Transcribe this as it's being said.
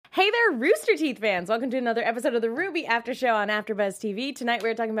Hey there, Rooster Teeth fans. Welcome to another episode of the RWBY After Show on AfterBuzz TV. Tonight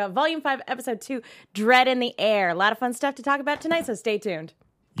we're talking about Volume 5, Episode 2, Dread in the Air. A lot of fun stuff to talk about tonight, so stay tuned.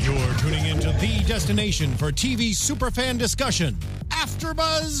 You're tuning into the destination for TV superfan discussion,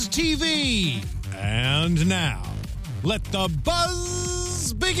 AfterBuzz TV. And now, let the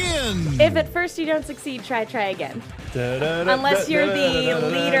buzz begin. If at first you don't succeed, try again. Unless you're the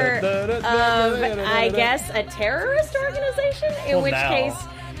leader of, I guess, a terrorist organization, in which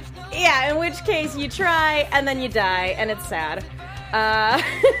case you try and then you die, and it's sad.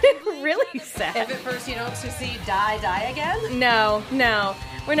 Really sad. If at first you don't succeed, die again? No,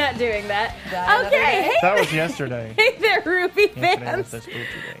 we're not doing that. Okay, hey, that was yesterday. Hey there, RWBY fans.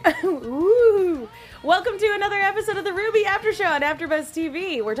 Ooh. Welcome to another episode of the RWBY After Show on AfterBuzz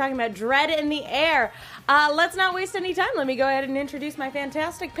TV. We're talking about Dread in the Air. Let's not waste any time. Let me go ahead and introduce my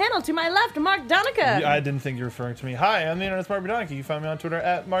fantastic panel. To my left, Mark Donica. I didn't think you were referring to me. Hi, I'm the internet's Mark Donica. You find me on Twitter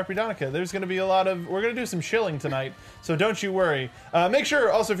at Mark Donica. There's going to be we're going to do some shilling tonight, so don't you worry. Make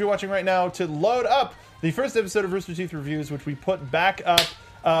sure, also, if you're watching right now, to load up the first episode of Rooster Teeth Reviews, which we put back up.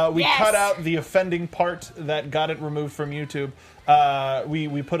 We cut out the offending part that got it removed from YouTube.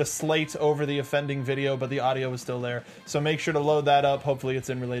 We put a slate over the offending video, but the audio was still there. So make sure to load that up. Hopefully it's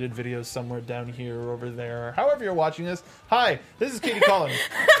in related videos somewhere down here or over there, or however you're watching this. Hi, this is Katie Collins.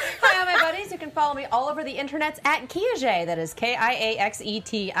 Hi, all my buddies. You can follow me all over the internets at Kiaxet. That is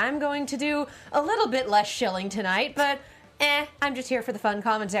Kiaxet. I'm going to do a little bit less shilling tonight, but I'm just here for the fun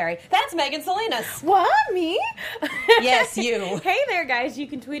commentary. That's Megan Salinas. What? Me? Yes, you. Hey there, guys. You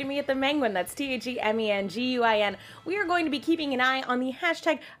can tweet at me at the Menguin. That's TheMenguin. We are going to be keeping an eye on the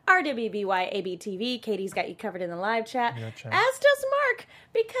hashtag RWBYABTV. Katie's got you covered in the live chat, as does Mark,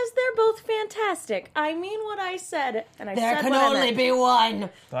 because they're both fantastic. I mean what I said, and I there said can what I only meant. be one.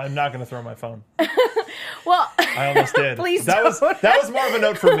 I'm not going to throw my phone. Well, I almost did. Please that don't. That was more of a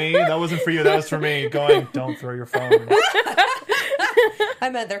note for me. That wasn't for you. That was for me going, don't throw your phone. I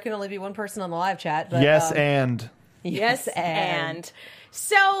meant there can only be one person on the live chat. But, Yes, and. Yes, and.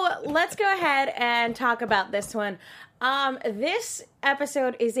 So let's go ahead and talk about this one. This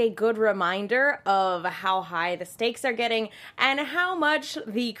episode is a good reminder of how high the stakes are getting and how much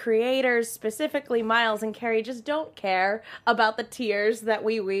the creators, specifically Miles and Carrie, just don't care about the tears that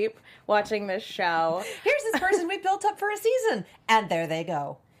we weep watching this show. Here's this person we built up for a season, and there they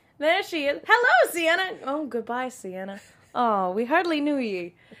go. There she is. Hello, Sienna. Oh, goodbye, Sienna. Oh, we hardly knew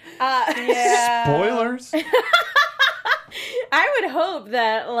ye. Yeah. Spoilers? I would hope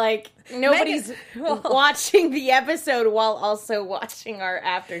that, nobody's watching the episode while also watching our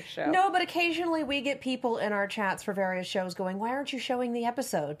after show. No, but occasionally we get people in our chats for various shows going, why aren't you showing the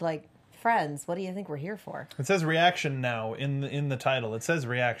episode? Like, friends, what do you think we're here for? It says reaction now in the title. It says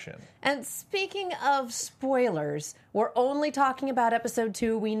reaction. And speaking of spoilers, we're only talking about episode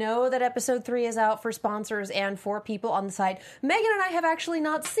 2. We know that episode 3 is out for sponsors and for people on the site. Megan and I have actually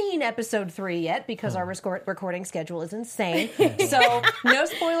not seen episode 3 yet because our recording schedule is insane. So no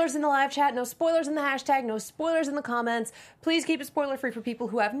spoilers in the live chat, no spoilers in the hashtag, no spoilers in the comments. Please keep it spoiler free for people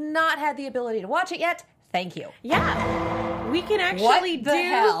who have not had the ability to watch it yet. Thank you. Yeah, we can actually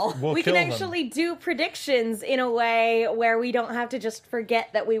do predictions in a way where we don't have to just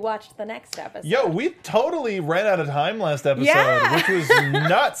forget that we watched the next episode. Yo, we totally ran out of time last episode, which was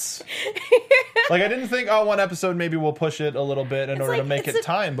nuts. I didn't think, one episode, maybe we'll push it a little bit in order to make it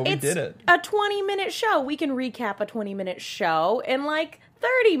time, but we did it. A 20-minute show. We can recap a 20-minute show in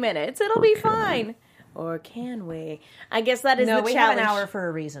 30 minutes. It'll be fine. Or can we? I guess that is the challenge. No, we have an hour for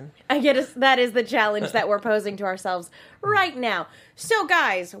a reason. I guess that is the challenge that we're posing to ourselves right now. So,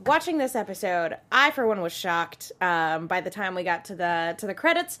 guys, watching this episode, I, for one, was shocked by the time we got to the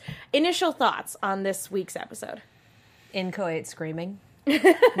credits. Initial thoughts on this week's episode? Inchoate screaming,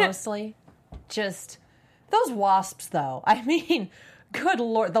 mostly. Just, those wasps, though. I mean, good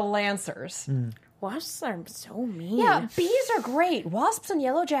lord, the Lancers. Wasps are so mean. Yeah, bees are great. Wasps and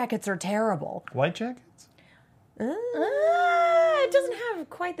yellow jackets are terrible. White jackets? It doesn't have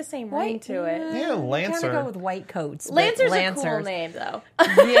quite the same ring to it. Yeah, Lancer. Kind of go with white coats. Lancer's a cool name, though.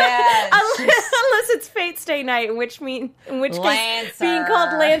 Yeah. Unless it's Fate Stay Night, in which case being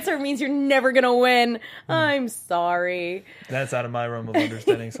called Lancer means you're never gonna win. I'm sorry. That's out of my realm of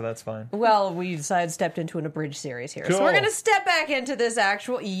understanding, so that's fine. Well, we sidestepped into an abridged series here. Cool. So we're going to step back into this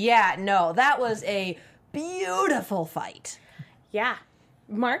actual... Yeah, no, that was a beautiful fight. Yeah.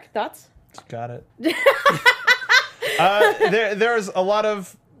 Mark, thoughts? Got it. There are a lot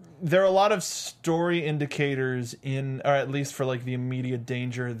of story indicators or at least for the immediate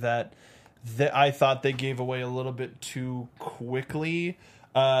danger that I thought they gave away a little bit too quickly,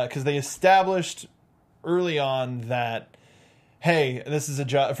 because they established early on that hey, this is a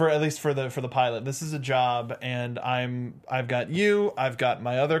job for at least for the pilot. This is a job, and I've got you, I've got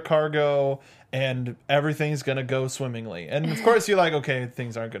my other cargo, and everything's gonna go swimmingly. And of course, you're like, okay,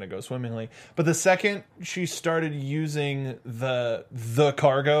 things aren't gonna go swimmingly. But the second she started using the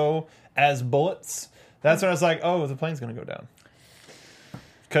cargo as bullets, that's when I was like, oh, the plane's gonna go down.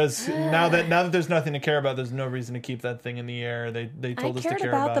 Because now that there's nothing to care about, there's no reason to keep that thing in the air. They told us to care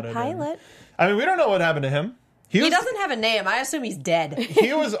about the it. pilot. I mean, we don't know what happened to him. He doesn't have a name. I assume he's dead.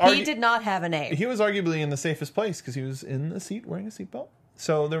 He did not have a name. He was arguably in the safest place because he was in the seat wearing a seatbelt.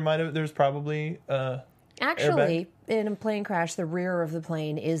 So there's probably actually in a plane crash, the rear of the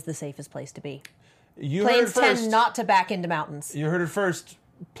plane is the safest place to be. Planes tend not to back into mountains. You heard it first.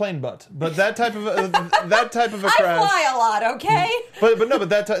 Plane butt, but that type of a crash. I fly a lot, okay. But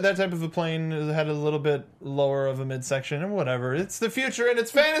that type of a plane had a little bit lower of a midsection and whatever. It's the future and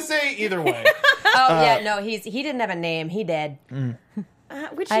it's fantasy. Either way. He didn't have a name. He dead.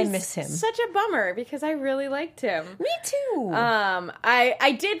 Which I is miss him. such a bummer because I really liked him. Me too.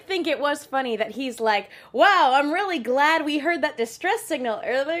 I did think it was funny that he's like, wow, I'm really glad we heard that distress signal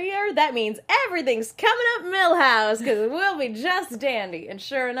earlier. That means everything's coming up Millhouse because we'll be just dandy. And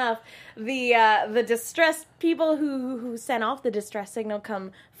sure enough, the distress people who sent off the distress signal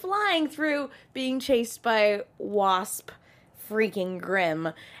come flying through, being chased by Wasp. Freaking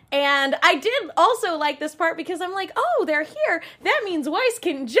grim. And I did also like this part because I'm like, oh, they're here. That means Weiss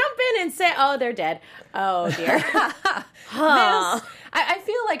can jump in and say, oh, they're dead. Oh, dear. I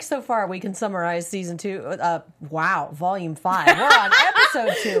feel like so far we can summarize season 2. Volume 5. We're on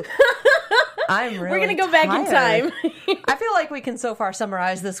episode 2. We're going to go back in time. I feel like we can so far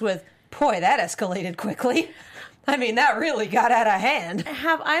summarize this with, boy, that escalated quickly. I mean, that really got out of hand.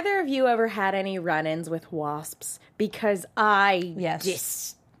 Have either of you ever had any run-ins with wasps? Because I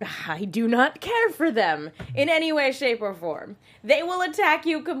do not care for them in any way, shape, or form. They will attack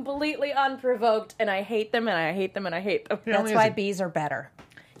you completely unprovoked, and I hate them, and I hate them, and I hate them. That's why bees are better.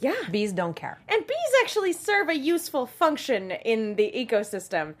 Yeah. Bees don't care. And bees actually serve a useful function in the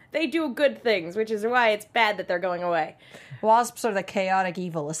ecosystem. They do good things, which is why it's bad that they're going away. Wasps are the chaotic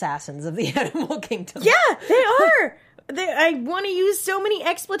evil assassins of the animal kingdom. Yeah, they are! I want to use so many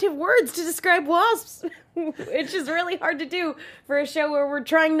expletive words to describe wasps, which is really hard to do for a show where we're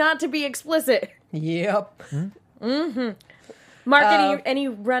trying not to be explicit. Yep. Mm-hmm. Mark, any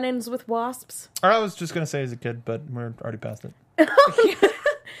run-ins with wasps? I was just going to say as a kid, but we're already past it.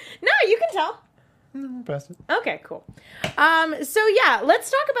 No, you can tell. We're past it. Okay, cool. So yeah,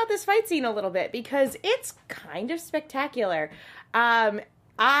 let's talk about this fight scene a little bit because it's kind of spectacular.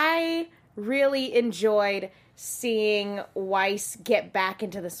 I really enjoyed seeing Weiss get back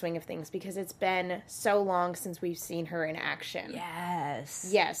into the swing of things because it's been so long since we've seen her in action.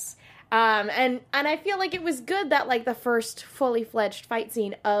 Yes. And I feel like it was good that like the first fully fledged fight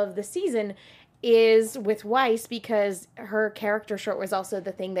scene of the season is with Weiss because her character short was also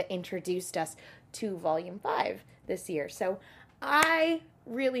the thing that introduced us to Volume 5 this year. So I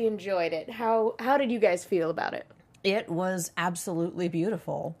really enjoyed it. How did you guys feel about it? It was absolutely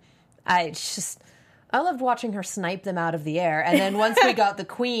beautiful. I loved watching her snipe them out of the air. And then once we got the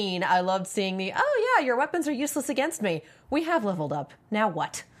queen, I loved seeing your weapons are useless against me. We have leveled up. Now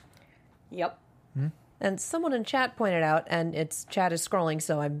what? Yep. And someone in chat pointed out, and chat is scrolling,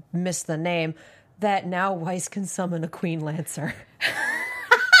 so I missed the name, that now Weiss can summon a Queen Lancer.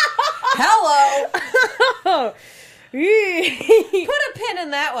 Hello! Put a pin in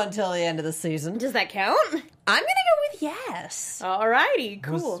that one till the end of the season. Does that count? I'm going to go with yes. Alrighty,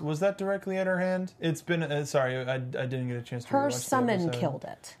 cool. Was that directly at her hand? It's been... sorry, I didn't get a chance to her rewatch summon the episode. killed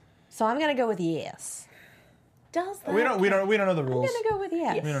it. So I'm going to go with yes. Does that we don't know the rules. I'm going to go with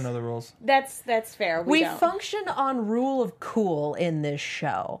yes. We don't know the rules. That's fair. We don't. function on rule of cool in this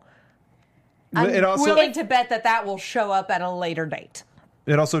show. It I'm willing to bet that will show up at a later date.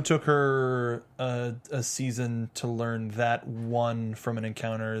 It also took her a season to learn that one from an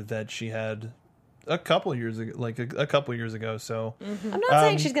encounter that she had a couple years ago. So I'm not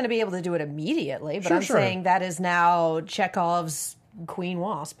saying she's going to be able to do it immediately, but I'm saying that is now Chekhov's Queen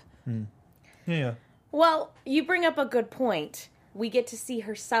Wasp. Yeah. Well, you bring up a good point. We get to see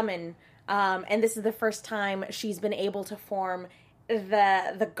her summon, and this is the first time she's been able to form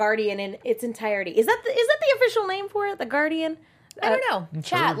the Guardian in its entirety. Is that the official name for it? The Guardian? I don't know.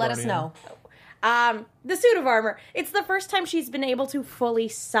 Chat, let us know. The suit of armor. It's the first time she's been able to fully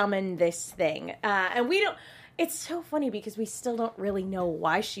summon this thing. And we don't... It's so funny because we still don't really know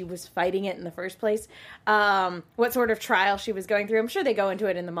why she was fighting it in the first place. What sort of trial she was going through. I'm sure they go into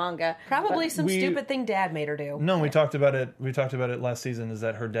it in the manga. Probably some stupid thing Dad made her do. No, we talked about it last season, is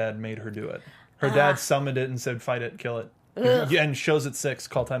that her dad made her do it. Her dad summoned it and said, fight it, kill it. Yeah, and shows at 6,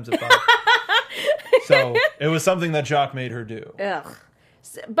 call times at 5. So it was something that Jacques made her do. Ugh.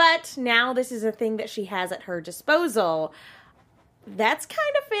 But now this is a thing that she has at her disposal. That's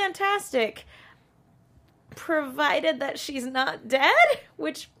kind of fantastic. Provided that she's not dead,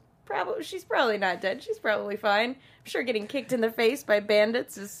 which she's probably not dead. She's probably fine. I'm sure getting kicked in the face by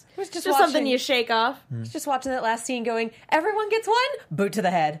bandits is just something you shake off. I was just watching that last scene going, everyone gets one? Boot to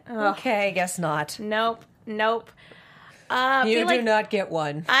the head. Ugh. Okay, guess not. Nope. You do not get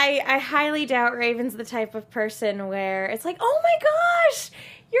one. I highly doubt Raven's the type of person where it's like, oh my gosh,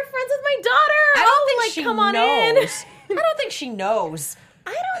 you're friends with my daughter. I don't think she come on knows. in. I don't think she knows.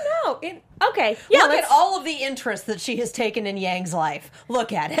 I don't know. Okay, yeah. Look at all of the interest that she has taken in Yang's life.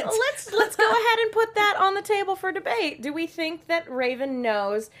 Look at it. Let's go ahead and put that on the table for debate. Do we think that Raven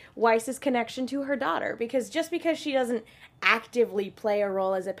knows Weiss's connection to her daughter? Because just because she doesn't actively play a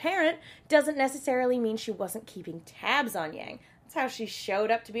role as a parent doesn't necessarily mean she wasn't keeping tabs on Yang. That's how she showed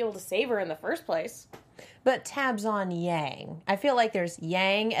up to be able to save her in the first place. But tabs on Yang. I feel like there's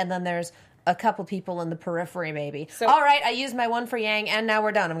Yang and then there's a couple people in the periphery, maybe. So, all right, I used my one for Yang, and now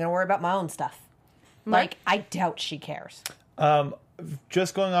we're done. I'm going to worry about my own stuff. Like, I doubt she cares.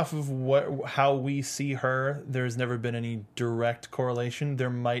 Just going off of how we see her, there's never been any direct correlation.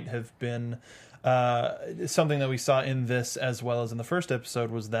 There might have been something that we saw in this as well as in the first episode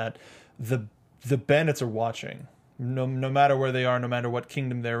was that the bandits are watching, no matter where they are, no matter what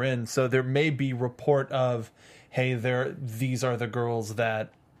kingdom they're in. So there may be report of, hey, these are the girls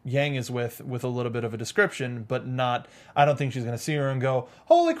that Yang is with a little bit of a description, but not, I don't think she's going to see her and go,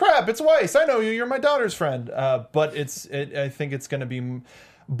 holy crap, it's Weiss, I know you, you're my daughter's friend. But I think it's going to be,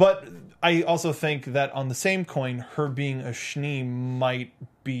 but I also think that on the same coin, her being a Schnee might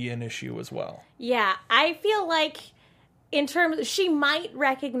be an issue as well. Yeah, I feel like she might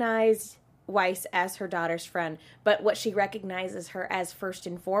recognize Weiss as her daughter's friend, but what she recognizes her as first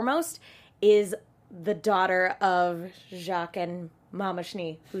and foremost is the daughter of Jacques and Mama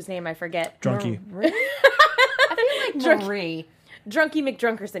Schnee, whose name I forget. Drunky. I feel like Marie. Drunky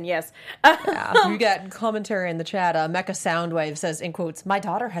McDrunkerson, yes. Yeah, we got commentary in the chat. Mecha Soundwave says, in quotes, my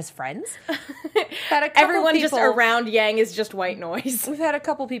daughter has friends. Everyone just around Yang is just white noise. We've had a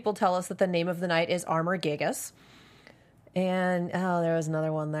couple people tell us that the name of the night is Armor Gigas. And, there was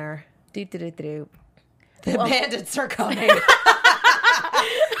another one there. The bandits are coming.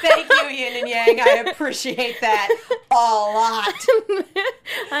 Thank you, Yin and Yang. I appreciate that a lot.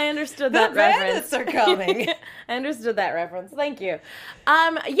 I understood that reference. The bandits are coming. I understood that reference. Thank you.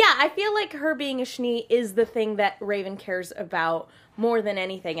 I feel like her being a Schnee is the thing that Raven cares about more than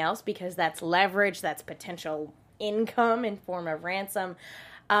anything else because that's leverage, that's potential income in form of ransom.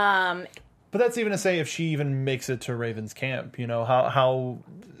 But that's even to say if she even makes it to Raven's camp, you know,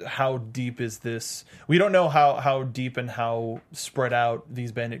 how deep is this? We don't know how deep and how spread out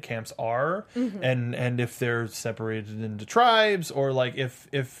these bandit camps are, and if they're separated into tribes or like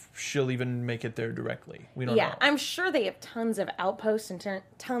if she'll even make it there directly. We don't know. Yeah, I'm sure they have tons of outposts and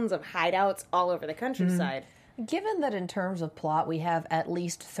tons of hideouts all over the countryside. Given that in terms of plot, we have at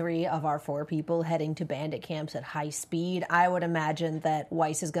least 3 of our 4 people heading to bandit camps at high speed, I would imagine that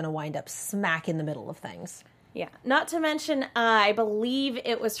Weiss is going to wind up smack in the middle of things. Yeah, not to mention, I believe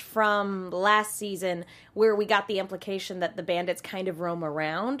it was from last season where we got the implication that the bandits kind of roam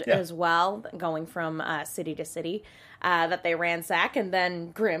around as well, going from city to city, that they ransack, and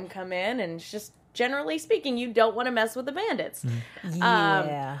then Grimm come in, and it's just, generally speaking, you don't want to mess with the bandits.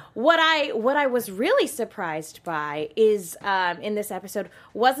 Yeah. What I was really surprised by is, in this episode,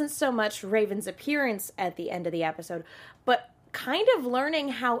 wasn't so much Raven's appearance at the end of the episode, but kind of learning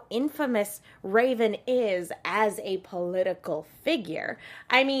how infamous Raven is as a political figure.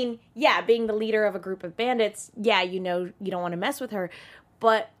 I mean, yeah, being the leader of a group of bandits, yeah, you know you don't want to mess with her,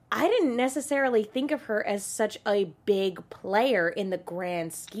 but I didn't necessarily think of her as such a big player in the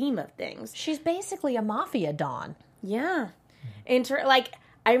grand scheme of things. She's basically a mafia don. Yeah.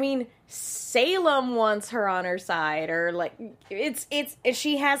 Salem wants her on her side, or like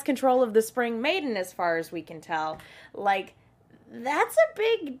she has control of the Spring Maiden as far as we can tell. Like, that's a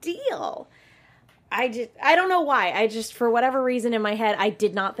big deal. I don't know why. I just, for whatever reason in my head, I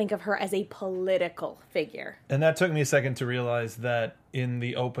did not think of her as a political figure. And that took me a second to realize that in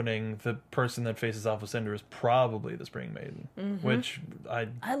the opening, the person that faces off with Cinder is probably the Spring Maiden, which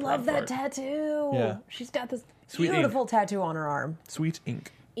I love that tattoo. Yeah. She's got this Sweet beautiful tattoo on her arm. Sweet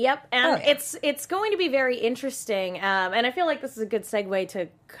ink. Yep, and it's going to be very interesting, and I feel like this is a good segue to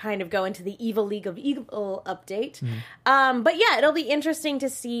kind of go into the Evil League of Evil update. But yeah, it'll be interesting to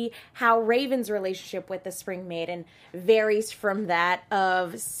see how Raven's relationship with the Spring Maiden varies from that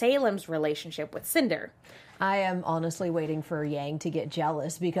of Salem's relationship with Cinder. I am honestly waiting for Yang to get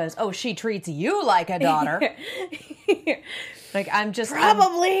jealous because, she treats you like a daughter. Like,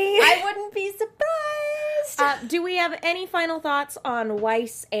 Probably. I wouldn't be surprised. Do we have any final thoughts on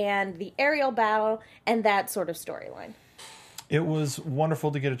Weiss and the aerial battle and that sort of storyline? It was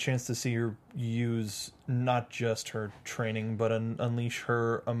wonderful to get a chance to see her use not just her training, but unleash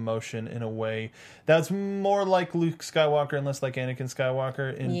her emotion in a way that's more like Luke Skywalker and less like Anakin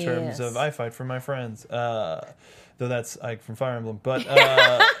Skywalker in terms of I fight for my friends. Though that's Ike from Fire Emblem. But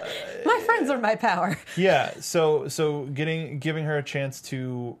my friends are my power. Yeah, so giving her a chance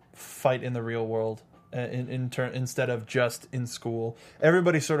to fight in the real world instead of just in school.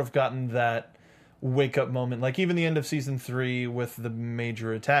 Everybody's sort of gotten that wake up moment, like even the end of season 3 with the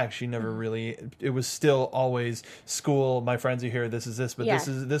major attack, she never really, it was still always school, my friends are here, this is this, but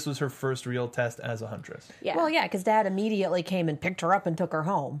this was her first real test as a huntress. Yeah. Well, yeah, because Dad immediately came and picked her up and took her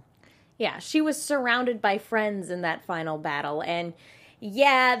home. Yeah, she was surrounded by friends in that final battle, and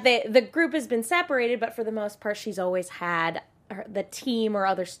the group has been separated, but for the most part she's always had the team or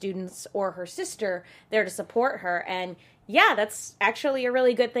other students or her sister there to support her, and yeah, that's actually a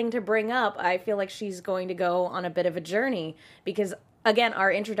really good thing to bring up. I feel like she's going to go on a bit of a journey because, again,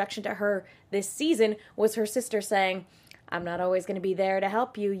 our introduction to her this season was her sister saying, I'm not always going to be there to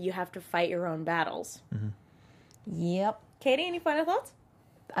help you. You have to fight your own battles. Mm-hmm. Yep. Katie, any final thoughts?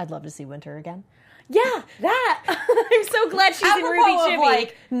 I'd love to see Winter again. Yeah, that. I'm so glad she's in RWBY Chibi.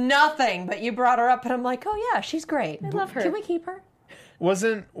 Like, nothing, but you brought her up, and I'm like, oh, yeah, she's great. I love her. Can we keep her?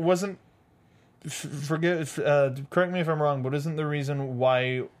 Wasn't correct me if I'm wrong, but isn't the reason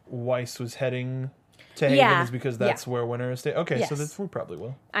why Weiss was heading to Haven is because that's where Winter is staying? Okay, so we probably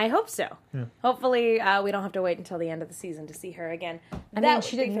will. I hope so. Yeah. Hopefully we don't have to wait until the end of the season to see her again. I mean,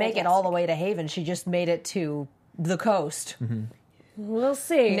 she didn't make it all the way to Haven. She just made it to the coast. Mm-hmm. We'll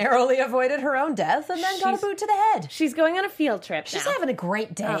see. Narrowly avoided her own death and then got a boot to the head. She's going on a field trip She's having a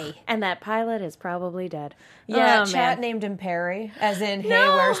great day. And that pilot is probably dead. Yeah, Chat named him Perry, as in, hey,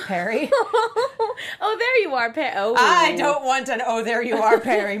 where's Perry? Oh, there you are, Perry. Oh. I don't want an oh, there you are,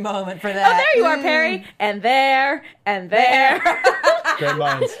 Perry moment for that. Oh, there you are, Perry. And there, and there. Great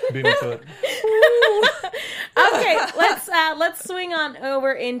minds. Beat me to it. Okay, let's swing on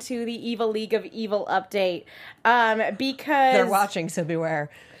over into the Evil League of Evil update. Because they're watching, so beware.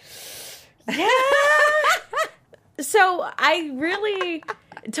 Yeah. So I really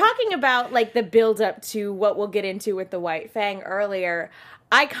talking about like the build up to what we'll get into with the White Fang earlier.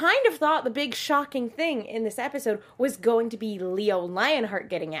 I kind of thought the big shocking thing in this episode was going to be Leo Lionheart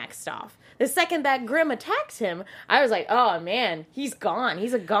getting axed off. The second that Grimm attacks him, I was like, oh man, he's gone.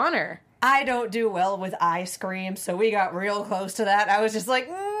 He's a goner. I don't do well with eye screams, so we got real close to that. I was just like,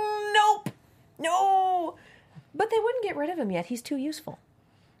 nope, no. But they wouldn't get rid of him yet. He's too useful.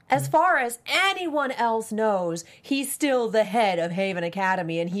 As far as anyone else knows, he's still the head of Haven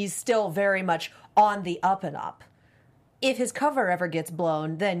Academy, and he's still very much on the up and up. If his cover ever gets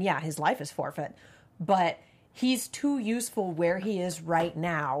blown, then yeah, his life is forfeit. But he's too useful where he is right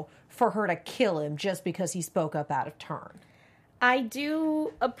now for her to kill him just because he spoke up out of turn. I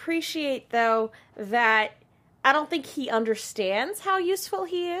do appreciate, though, that I don't think he understands how useful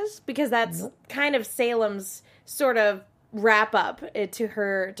he is, because that's kind of Salem's sort of wrap up to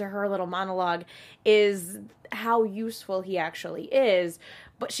her little monologue, is how useful he actually is.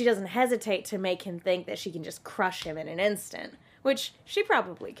 But she doesn't hesitate to make him think that she can just crush him in an instant, which she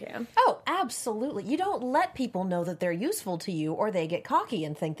probably can. Oh, absolutely. You don't let people know that they're useful to you, or they get cocky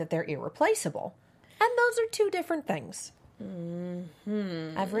and think that they're irreplaceable. And those are two different things.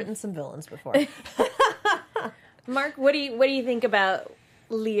 Mm-hmm. I've written some villains before. Mark, what do you think about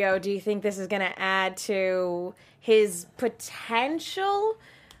Leo? Do you think this is going to add to his potential?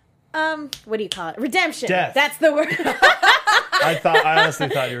 What do you call it? Redemption. Death. That's the word. I honestly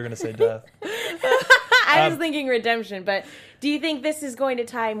thought you were going to say death. I was thinking redemption, but do you think this is going to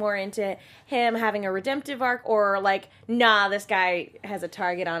tie more into him having a redemptive arc, or like, nah, this guy has a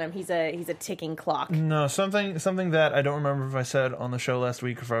target on him. He's a ticking clock. No, something that I don't remember if I said on the show last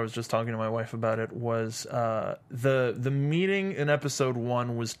week, or if I was just talking to my wife about it, was the meeting in episode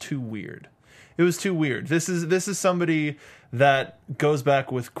 1 was too weird. It was too weird. This is somebody that goes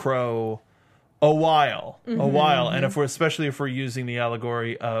back with Crow a while, and especially if we're using the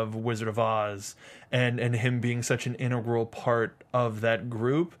allegory of Wizard of Oz and him being such an integral part of that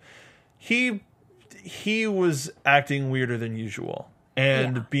group, he was acting weirder than usual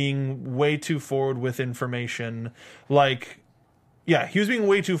and being way too forward with information. He was being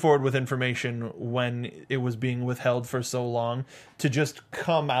way too forward with information when it was being withheld for so long to just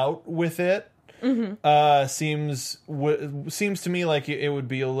come out with it. seems to me like it would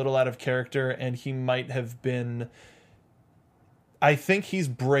be a little out of character, and he might have been. I think he's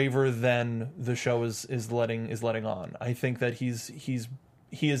braver than the show is letting on. I think that he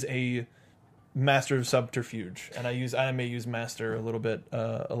is a master of subterfuge, and I may use master a little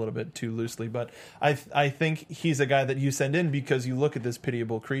bit too loosely, but I think he's a guy that you send in because you look at this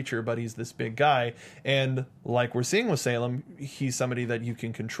pitiable creature, but he's this big guy, and like we're seeing with Salem, he's somebody that you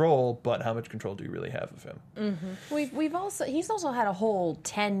can control, but how much control do you really have of him? He's also had a whole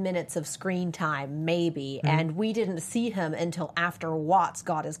 10 minutes of screen time, maybe, and we didn't see him until after Watts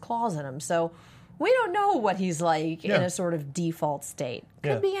got his claws in him, so we don't know what he's like in a sort of default state.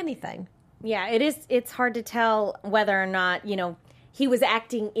 Could be anything. Yeah, it's hard to tell whether or not, he was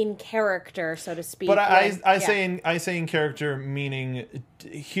acting in character, so to speak. But I say in character, meaning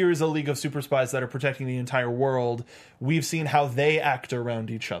here's a league of super spies that are protecting the entire world. We've seen how they act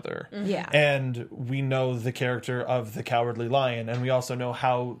around each other. Yeah. And we know the character of the Cowardly Lion, and we also know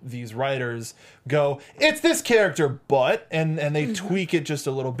how these writers go, it's this character, but, and they tweak it just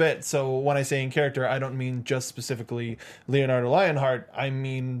a little bit. So when I say in character, I don't mean just specifically Leonardo Lionheart. I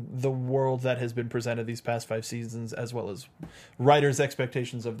mean the world that has been presented these past 5 seasons, as well as writers'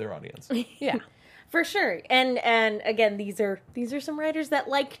 expectations of their audience. Yeah. For sure. And again, these are some writers that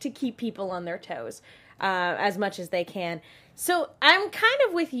like to keep people on their toes as much as they can. So I'm kind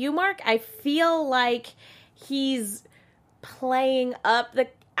of with you, Mark. I feel like he's playing up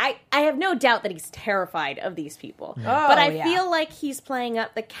I have no doubt that he's terrified of these people. Oh, but I feel like he's playing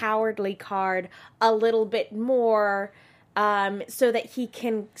up the cowardly card a little bit more so that he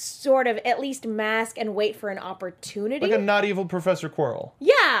can sort of at least mask and wait for an opportunity. Like a not evil Professor Quirrell.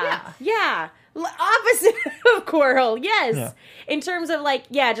 Yeah. Opposite of Quirrell, yes. Yeah. In terms of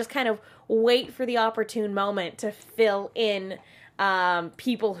just kind of wait for the opportune moment to fill in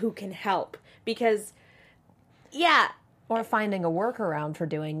people who can help. Because, or finding a workaround for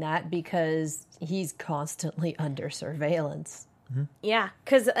doing that because he's constantly under surveillance. Mm-hmm. Yeah,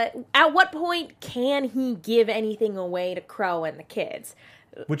 because at what point can he give anything away to Crow and the kids?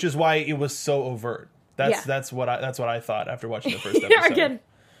 Which is why it was so overt. That's what I thought after watching the first episode. Again,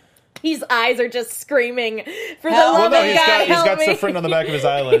 his eyes are just screaming for the love of God. He's got stuff written on the back of his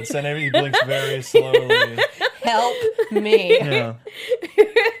eyelids, and he blinks very slowly. Help me. Yeah.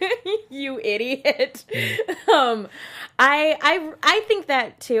 You idiot. I think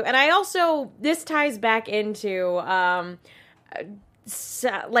that too. And I also, this ties back into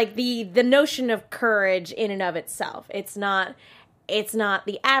the notion of courage in and of itself. It's not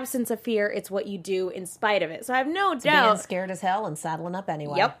the absence of fear, it's what you do in spite of it. So I have no doubt. Being scared as hell and saddling up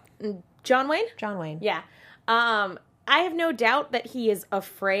anyway. Yep. John Wayne? John Wayne. Yeah. I have no doubt that he is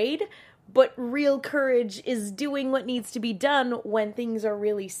afraid, but real courage is doing what needs to be done when things are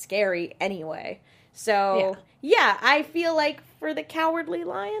really scary anyway. So, I feel like for the Cowardly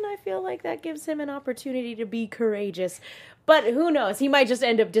Lion, I feel like that gives him an opportunity to be courageous. But who knows? He might just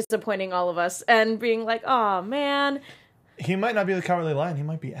end up disappointing all of us and being like, oh, man. He might not be the Cowardly Lion. He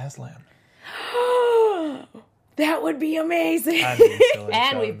might be Aslan. That would be amazing.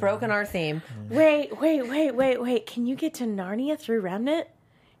 And we've broken our theme. Wait. Can you get to Narnia through Remnant?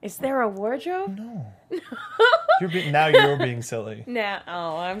 Is there a wardrobe? No. You're being silly. No.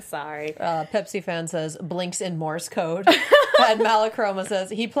 Oh, I'm sorry. Pepsi fan says, blinks in Morse code. And Malachroma says,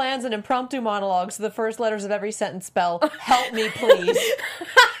 he plans an impromptu monologue so the first letters of every sentence spell, help me please.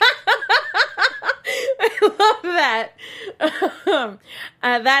 I love that.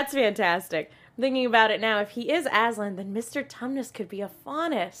 That's fantastic. I'm thinking about it now. If he is Aslan, then Mr. Tumnus could be a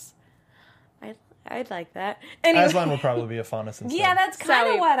Faunus. I'd like that. Anyway. Aslan will probably be a Faunus instead. Yeah, that's kind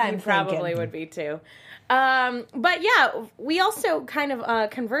of what I'm thinking. Probably would be too. But we also kind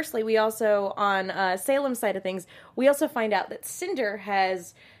of, conversely, we also, on Salem's side of things, we also find out that Cinder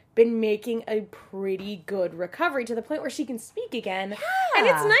has been making a pretty good recovery to the point where she can speak again. Yeah. And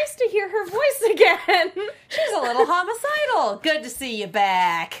it's nice to hear her voice again. She's a little homicidal. Good to see you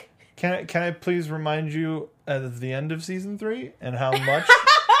back. Can I please remind you of the end of season 3 and how much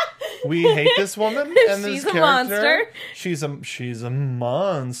we hate this woman and this character? Monster. She's a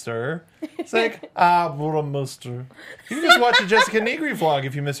monster. It's like, what a monster. You can just watch a Jessica Negri vlog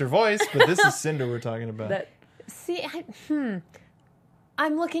if you miss her voice, but this is Cinder we're talking about.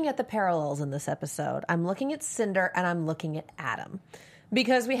 I'm looking at the parallels in this episode. I'm looking at Cinder and I'm looking at Adam.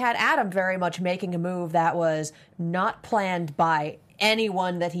 Because we had Adam very much making a move that was not planned by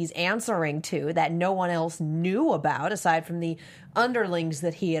anyone that he's answering to, that no one else knew about, aside from the underlings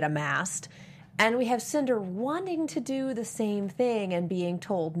that he had amassed. And we have Cinder wanting to do the same thing and being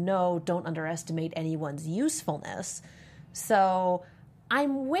told, no, don't underestimate anyone's usefulness. So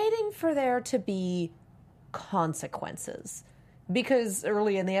I'm waiting for there to be consequences. Because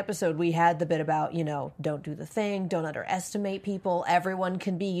early in the episode, we had the bit about, don't do the thing, don't underestimate people, everyone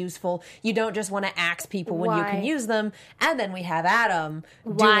can be useful. You don't just want to axe people when you can use them. And then we have Adam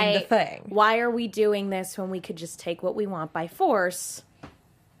doing the thing. Why are we doing this when we could just take what we want by force?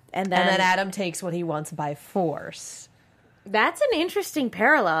 And then Adam takes what he wants by force. That's an interesting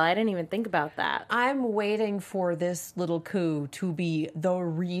parallel. I didn't even think about that. I'm waiting for this little coup to be the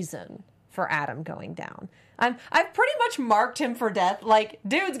reason for Adam going down. I've pretty much marked him for death. Like,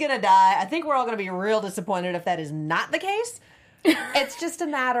 dude's gonna die. I think we're all gonna be real disappointed if that is not the case. It's just a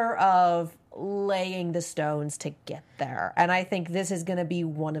matter of laying the stones to get there. And I think this is gonna be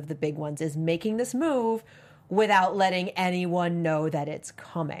one of the big ones, is making this move without letting anyone know that it's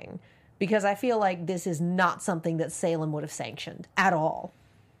coming. Because I feel like this is not something that Salem would have sanctioned at all.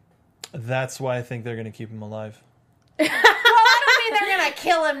 That's why I think they're going to keep him alive. They're gonna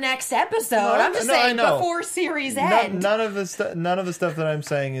kill him next episode. I'm just saying before series end. None of the stuff that I'm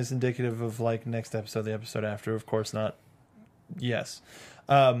saying is indicative of like next episode, the episode after. Of course not. Yes,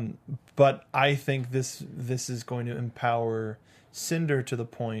 but I think this is going to empower Cinder to the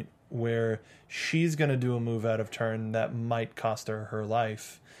point where she's going to do a move out of turn that might cost her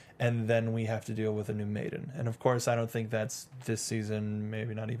life, and then we have to deal with a new maiden. And of course, I don't think that's this season.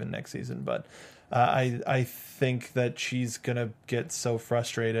 Maybe not even next season, but. I think that she's gonna get so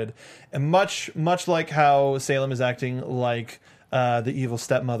frustrated, and much like how Salem is acting like the evil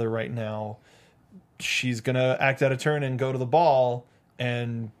stepmother right now, she's gonna act out of turn and go to the ball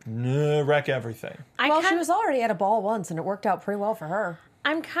and wreck everything. She was already at a ball once, and it worked out pretty well for her.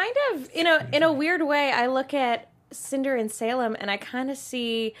 I'm kind of in a weird way. I look at Cinder and Salem, and I kind of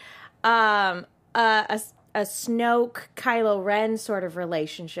see a Snoke Kylo Ren sort of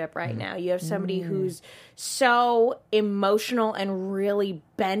relationship right now. You have somebody who's so emotional and really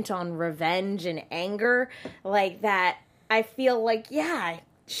bent on revenge and anger, like that. I feel like,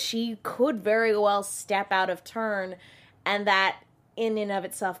 she could very well step out of turn, and that in and of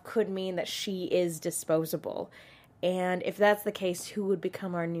itself could mean that she is disposable. And if that's the case, who would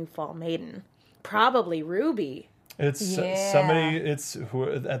become our new fall maiden? Probably RWBY. It's somebody. It's who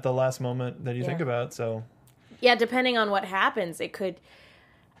at the last moment that you think about. So. Yeah, depending on what happens, it could...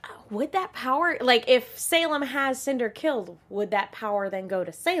 Would that power... Like, if Salem has Cinder killed, would that power then go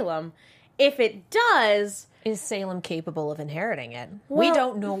to Salem? If it does... Is Salem capable of inheriting it? Well, we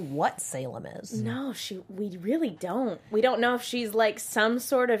don't know what Salem is. No, we really don't. We don't know if she's, like, some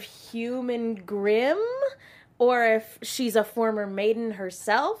sort of human Grimm, or if she's a former maiden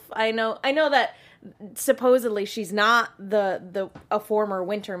herself. I know that supposedly she's not a former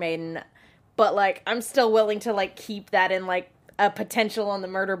Winter Maiden, but, like, I'm still willing to, like, keep that in, like, a potential on the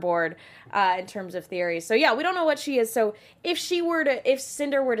murder board in terms of theories. So, yeah, we don't know what she is. So, if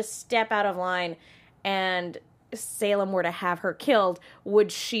Cinder were to step out of line and Salem were to have her killed,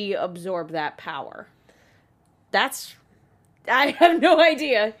 would she absorb that power? I have no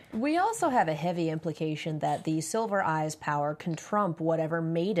idea. We also have a heavy implication that the Silver Eyes power can trump whatever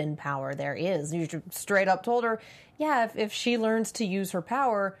maiden power there is. You straight up told her, if she learns to use her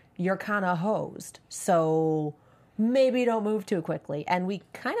power, you're kind of hosed. So maybe don't move too quickly. And we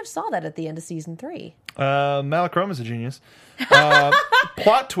kind of saw that at the end of season 3. Malachrom is a genius.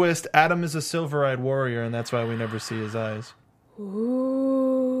 Plot twist, Adam is a silver-eyed warrior, and that's why we never see his eyes.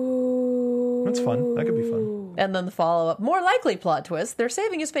 Ooh. That's fun. That could be fun. And then the follow-up, more likely plot twist, they're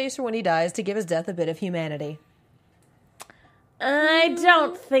saving his face for when he dies to give his death a bit of humanity. I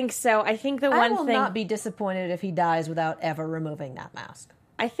don't think so. I think I will not be disappointed if he dies without ever removing that mask.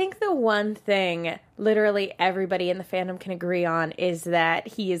 I think the one thing literally everybody in the fandom can agree on is that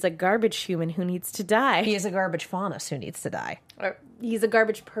he is a garbage human who needs to die. He is a garbage faunus who needs to die. Or he's a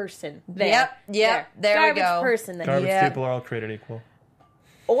garbage person. There we go. Garbage person. Garbage people are all created equal.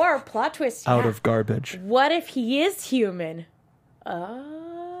 Or plot twist. Out of garbage. What if he is human?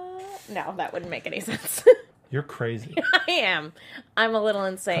 No, that wouldn't make any sense. You're crazy. I am. I'm a little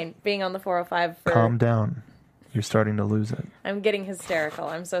insane being on the 405 for... Calm down. You're starting to lose it. I'm getting hysterical.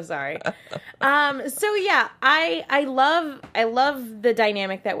 I'm so sorry. So yeah, I love the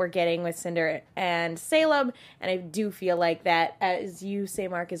dynamic that we're getting with Cinder and Salem, and I do feel like that, as you say,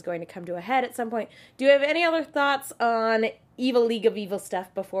 Mark, is going to come to a head at some point. Do you have any other thoughts on Evil League of Evil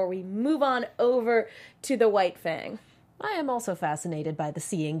stuff before we move on over to the White Fang? I am also fascinated by the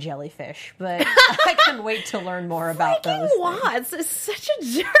seeing jellyfish, but I can wait to learn more about those. Watts is such a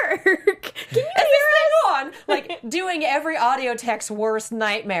jerk. Can you hear on? Like, doing every audio tech's worst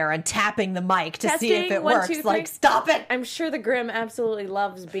nightmare and tapping the mic to see if it works. 2, 3. Like, stop it! I'm sure the Grimm absolutely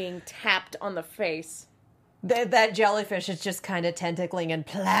loves being tapped on the face. That jellyfish is just kind of tentacling and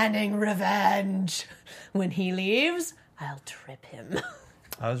planning revenge. When he leaves, I'll trip him.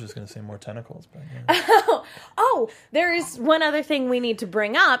 I was just going to say more tentacles, but yeah. Oh, there is one other thing we need to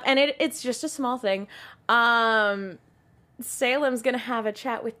bring up, and it's just a small thing. Salem's going to have a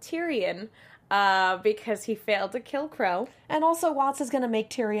chat with Tyrion because he failed to kill Crow. And also, Watts is going to make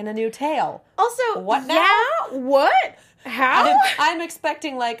Tyrion a new tail. Also, what now? Yeah, what? How? I'm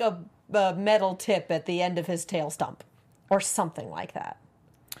expecting like a metal tip at the end of his tail stump. Or something like that.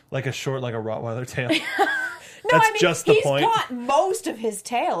 Like a Rottweiler tail. No, That's just the point. He's got most of his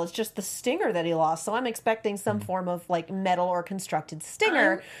tail. It's just the stinger that he lost. So I'm expecting some form of like metal or constructed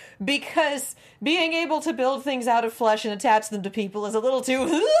stinger because being able to build things out of flesh and attach them to people is a little too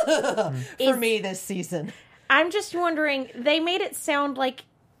for me this season. I'm just wondering, they made it sound like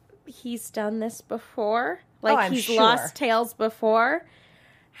he's done this before. Like he's lost tails before.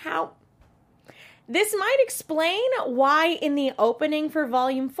 How? This might explain why in the opening for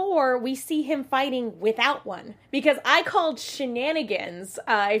Volume 4, we see him fighting without one. Because I called shenanigans,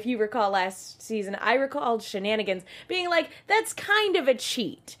 if you recall last season, I recalled shenanigans being like, that's kind of a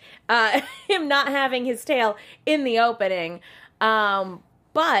cheat. Him not having his tail in the opening.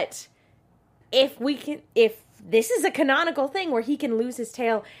 But if this is a canonical thing where he can lose his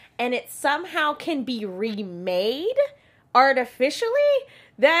tail and it somehow can be remade artificially,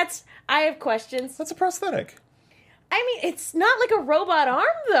 I have questions. That's a prosthetic. I mean, it's not like a robot arm,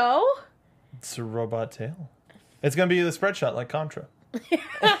 though. It's a robot tail. It's going to be the spread shot like Contra.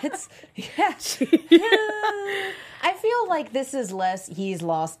 I feel like this is less he's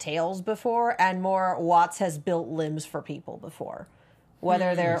lost tails before and more Watts has built limbs for people before.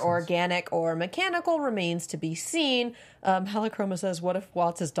 Whether they're organic or mechanical remains to be seen. Helichroma says, what if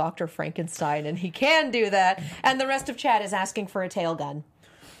Watts is Dr. Frankenstein and he can do that? And the rest of chat is asking for a tail gun.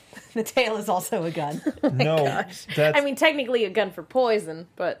 The tail is also a gun. No. I mean, technically a gun for poison,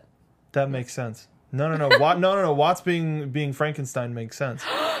 but... That makes sense. No. Watts being Frankenstein makes sense.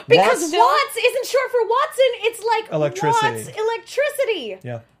 Because Watts isn't short for Watson. It's like electricity. Watts electricity.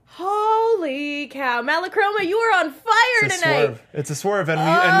 Yeah. Holy cow. Malachroma, you are on fire tonight. It's a swerve.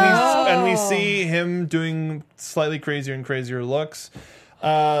 And we see him doing slightly crazier and crazier looks.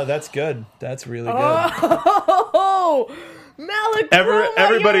 That's good. That's really good. Oh, Malachroma,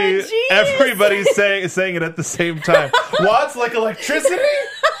 everybody's saying it at the same time. Watts like electricity?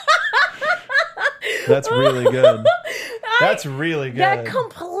 That's really good. That's really good. That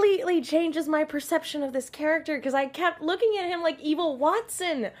completely changes my perception of this character because I kept looking at him like evil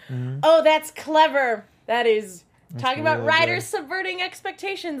Watson. Mm-hmm. Oh, that's clever. That's talking about writers subverting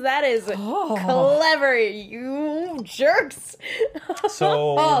expectations. That is clever, you jerks.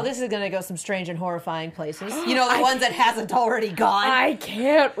 So, this is going to go some strange and horrifying places. You know, the ones that hasn't already gone. I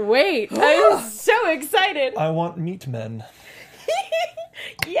can't wait. I'm so excited. I want meat men.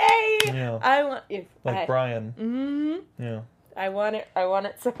 Yay! Yeah. I want Brian. Mm-hmm. Yeah. I want it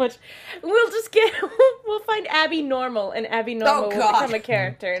so much. We'll find Abby Normal, and Abby Normal will become a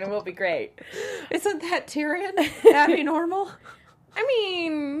character, and it will be great. Isn't that Tyrion? Abby Normal? I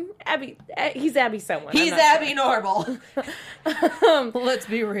mean, he's Abby someone. He's Abby Normal. Let's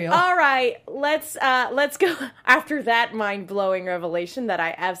be real. All right, let's go after that mind-blowing revelation that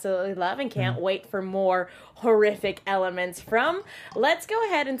I absolutely love and can't wait for more horrific elements from. Let's go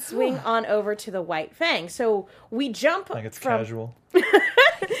ahead and swing on over to the White Fang. So we jump like it's casual.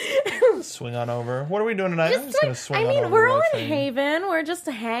 Swing on over. What are we doing tonight? I'm just going to swing on over. We're all in Haven. We're just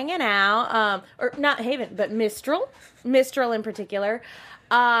hanging out. Or not Haven, but Mistral. Mistral in particular.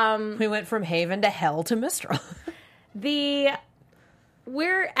 We went from Haven to hell to Mistral.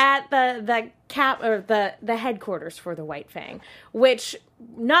 We're at the headquarters for the White Fang, which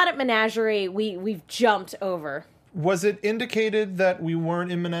not at Menagerie. We've jumped over. Was it indicated that we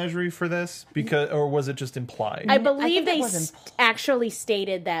weren't in Menagerie for this, or was it just implied? I believe they actually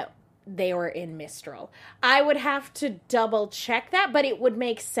stated that they were in Mistral. I would have to double check that, but it would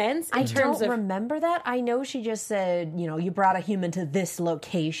make sense in terms of... I don't remember that. I know she just said, you brought a human to this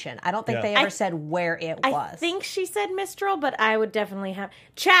location. I don't think they ever said where it was. I think she said Mistral, but I would definitely have...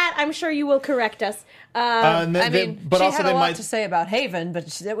 Chat, I'm sure you will correct us. She had a lot to say about Haven,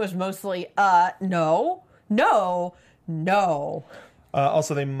 but it was mostly, no.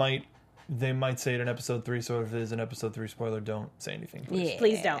 Also, they might say it in episode 3, so if it is an episode 3 spoiler, don't say anything, please. Yeah.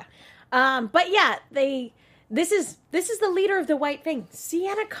 Please don't. But yeah, this is the leader of the White Fang,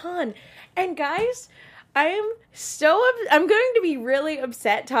 Sienna Khan. And guys, I'm going to be really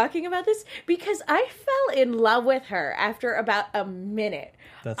upset talking about this because I fell in love with her after about a minute.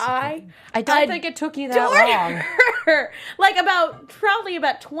 That's I don't think it took you that long. Her. Like probably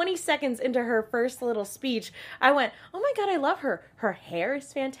about 20 seconds into her first little speech, I went, oh my God, I love her. Her hair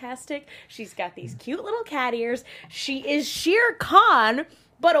is fantastic. She's got these cute little cat ears. She is Shere Khan,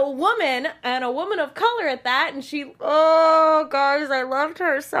 but a woman, and a woman of color at that. And oh guys, I loved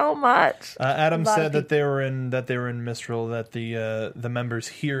her so much. Adam said that they were in Mistral. That the members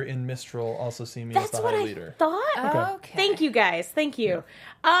here in Mistral also see me as the High Leader. That's what I thought. Okay. Thank you guys. Thank you.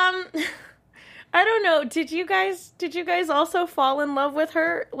 Yeah. I don't know. Did you guys also fall in love with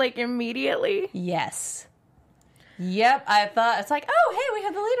her like immediately? Yes. Yep, I thought, it's like, oh, hey, we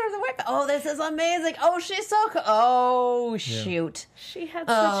have the leader of the white. Oh, this is amazing. Oh, she's so cool. Oh, shoot. She had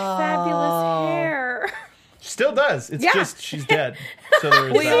such fabulous hair. Still does. It's just she's dead. So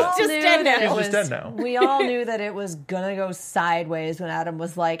there's that. She's just dead now. We all knew that it was gonna go sideways when Adam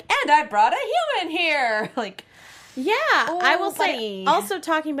was like, and I brought a human here. Like, yeah, I will say, also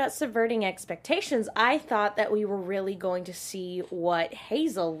talking about subverting expectations, I thought that we were really going to see what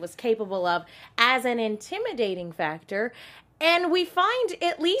Hazel was capable of as an intimidating factor. And we find,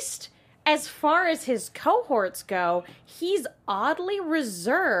 at least as far as his cohorts go, he's oddly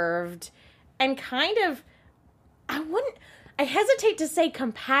reserved and kind of, I hesitate to say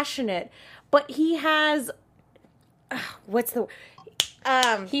compassionate, but he has,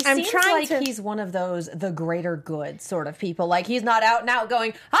 he seems like he's one of those the greater good sort of people. Like, he's not out and out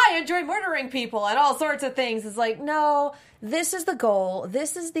going, I enjoy murdering people and all sorts of things. It's like, no, this is the goal.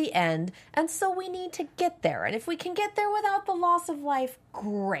 This is the end. And so we need to get there. And if we can get there without the loss of life,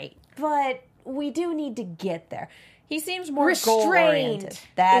 great. But we do need to get there. He seems more goal-oriented.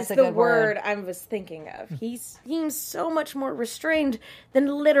 That's a good word I was thinking of. He seems so much more restrained than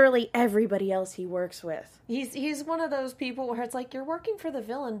literally everybody else he works with. He's one of those people where it's like, you're working for the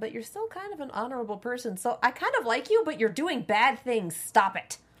villain, but you're still kind of an honorable person. So I kind of like you, but you're doing bad things. Stop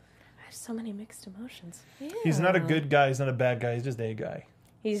it. I have so many mixed emotions. Yeah. He's not a good guy. He's not a bad guy. He's just a guy.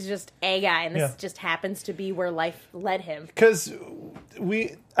 He's just a guy, and this just happens to be where life led him. Because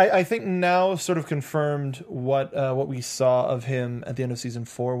I think now sort of confirmed what we saw of him at the end of season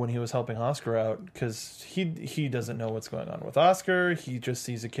 4 when he was helping Oscar out. Because he doesn't know what's going on with Oscar. He just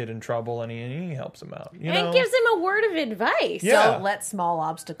sees a kid in trouble, and he helps him out. And gives him a word of advice. Yeah. Don't let small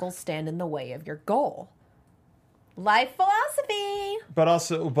obstacles stand in the way of your goal. Life philosophy. But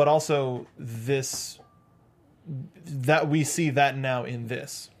also this... that we see that now in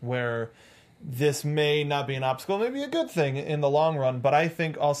this, where this may not be an obstacle, maybe a good thing in the long run, but I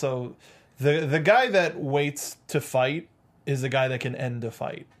think also the guy that waits to fight is the guy that can end a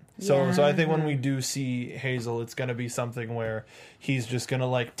fight. So I think when we do see Hazel, it's going to be something where he's just going to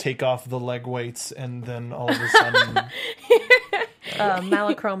like take off the leg weights and then all of a sudden...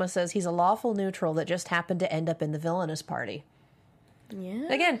 Malachroma says he's a lawful neutral that just happened to end up in the villainous party. Yeah.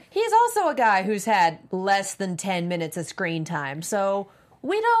 Again, he's also a guy who's had less than 10 minutes of screen time, so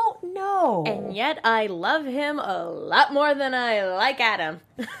we don't know. And yet I love him a lot more than I like Adam.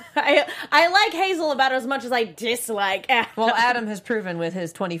 I like Hazel about as much as I dislike Adam. Well, Adam has proven with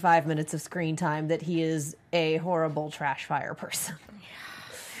his 25 minutes of screen time that he is a horrible trash fire person.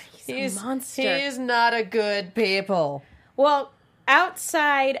 He's a monster. He's not a good people. Well,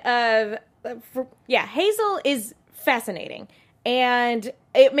 outside of... Hazel is fascinating. And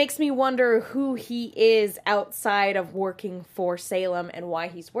it makes me wonder who he is outside of working for Salem and why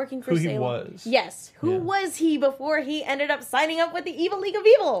he's working for Salem. Who he was. Yes. Who was he before he ended up signing up with the Evil League of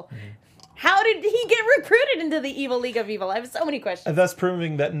Evil? Mm-hmm. How did he get recruited into the Evil League of Evil? I have so many questions. And thus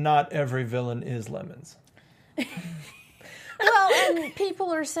proving that not every villain is Lemons. Well, and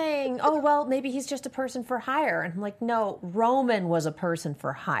people are saying, oh, well, maybe he's just a person for hire. And I'm like, no, Roman was a person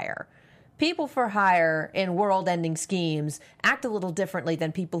for hire. People for hire in world-ending schemes act a little differently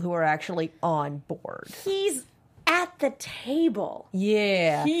than people who are actually on board. He's at the table.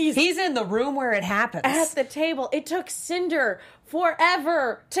 Yeah. He's in the room where it happens. At the table. It took Cinder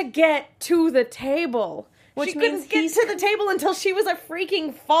forever to get to the table. She couldn't get to the table until she was a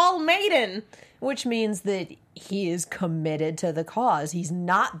freaking fall maiden. Which means that he is committed to the cause. He's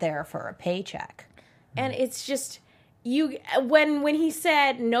not there for a paycheck. And it's just... when he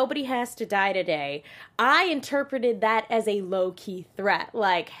said nobody has to die today, I interpreted that as a low-key threat.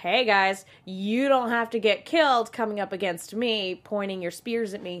 Like, hey guys, you don't have to get killed coming up against me, pointing your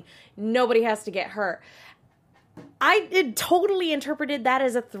spears at me. Nobody has to get hurt. I totally interpreted that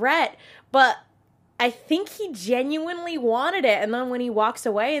as a threat, but I think he genuinely wanted it. And then when he walks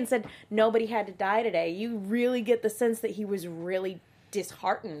away and said nobody had to die today, you really get the sense that he was really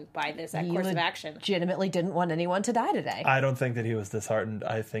disheartened by this course of action. Legitimately didn't want anyone to die today. I don't think that he was disheartened.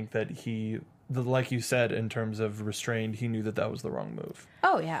 I think that he like you said, in terms of restrained, he knew that was the wrong move.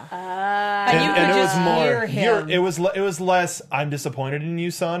 Oh yeah. And you could it just was more. hear him. It was less. I'm disappointed in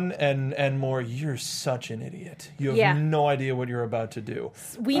you, son, and more. You're such an idiot. You have no idea what you're about to do.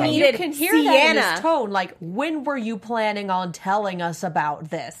 We You needed can hear Sienna. that in his tone. Like, when were you planning on telling us about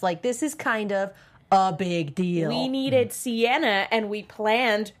this? Like, this is kind of a big deal. We needed Sienna, and we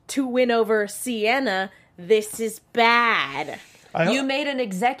planned to win over Sienna. This is bad. You made an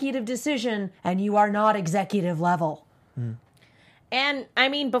executive decision, and you are not executive level. And, I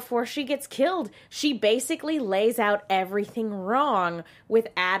mean, before she gets killed, she basically lays out everything wrong with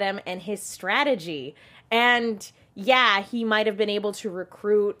Adam and his strategy. And, yeah, he might have been able to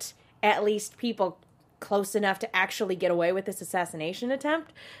recruit at least people close enough to actually get away with this assassination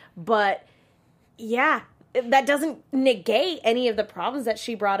attempt. But, yeah, that doesn't negate any of the problems that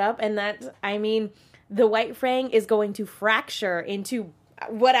she brought up. And that, I mean, the White Fang is going to fracture into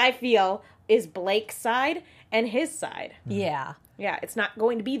what I feel is Blake's side and his side. Yeah. Yeah, it's not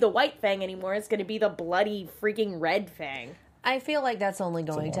going to be the White Fang anymore. It's going to be the bloody freaking Red Fang. I feel like that's only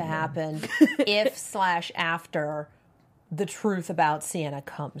going to happen if/after the truth about Sienna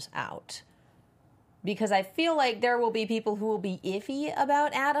comes out. Because I feel like there will be people who will be iffy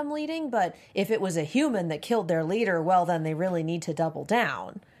about Adam leading, but if it was a human that killed their leader, well, then they really need to double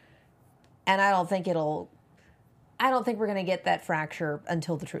down. And I don't think we're going to get that fracture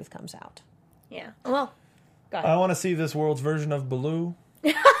until the truth comes out. Yeah. Well, go ahead. I want to see this world's version of Baloo.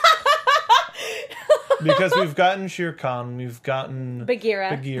 Because we've gotten Shere Khan, we've gotten Bagheera.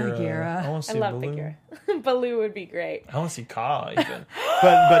 Bagheera. I want to I see love Baloo. Bagheera. Baloo would be great. I want to see Ka even.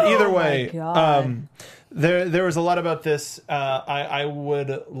 But either way, God. there was a lot about this. I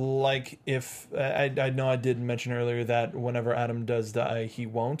would like if I know I did mention earlier that whenever Adam does die, he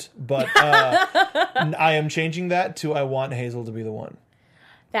won't. But I am changing that to I want Hazel to be the one.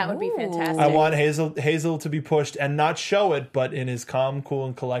 That would be fantastic. I want Hazel to be pushed and not show it, but in his calm, cool,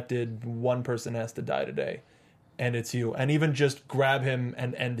 and collected, one person has to die today. And it's you. And even just grab him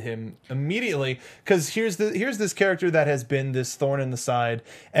and end him immediately. Because here's this character that has been this thorn in the side.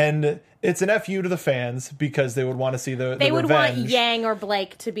 And it's an FU to the fans because they would want to see the They would revenge. want Yang or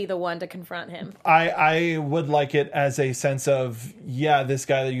Blake to be the one to confront him. I would like it as a sense of, yeah, this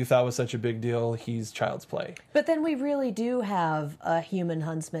guy that you thought was such a big deal, he's child's play. But then we really do have a human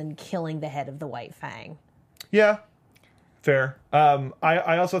huntsman killing the head of the White Fang. Yeah, fair.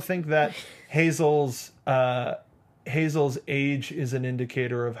 I also think that Hazel's age is an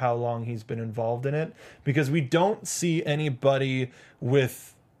indicator of how long he's been involved in it, because we don't see anybody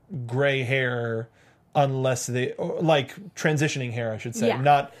with gray hair unless they like transitioning hair, I should say,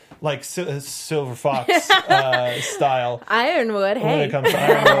 not like Silver Fox style. Ironwood, When hey. it comes to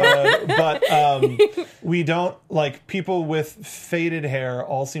Ironwood, but we don't like people with faded hair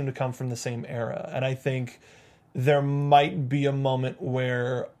all seem to come from the same era, and I think there might be a moment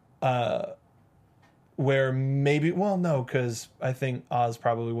where maybe, well, no, because I think Oz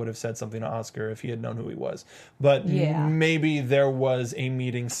probably would have said something to Oscar if he had known who he was. But maybe there was a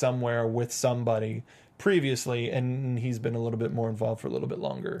meeting somewhere with somebody previously, and he's been a little bit more involved for a little bit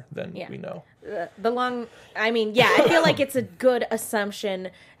longer than we know. I feel like it's a good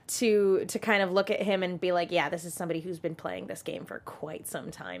assumption to kind of look at him and be like, yeah, this is somebody who's been playing this game for quite some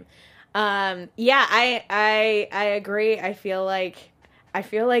time. I agree. I feel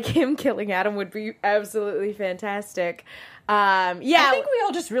like him killing Adam would be absolutely fantastic. I think we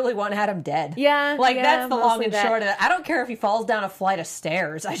all just really want Adam dead. Yeah, that's the long mostly and that. short of it. I don't care if he falls down a flight of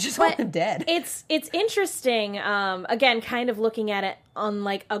stairs. I just want him dead. It's interesting, again, kind of looking at it on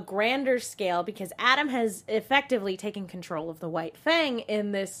like a grander scale, because Adam has effectively taken control of the White Fang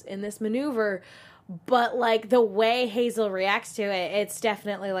in this maneuver. But like the way Hazel reacts to it, it's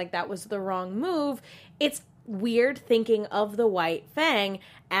definitely like that was the wrong move. It's weird thinking of the White Fang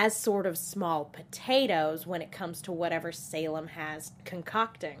as sort of small potatoes when it comes to whatever Salem has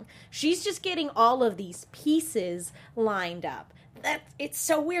concocting. She's just getting all of these pieces lined up. It's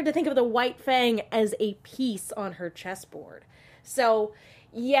so weird to think of the White Fang as a piece on her chessboard. So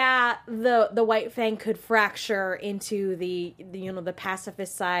yeah, the White Fang could fracture into the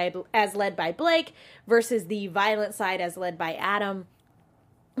pacifist side as led by Blake versus the violent side as led by Adam.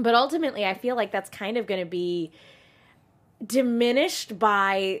 But ultimately, I feel like that's kind of going to be diminished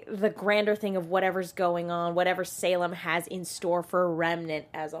by the grander thing of whatever's going on, whatever Salem has in store for Remnant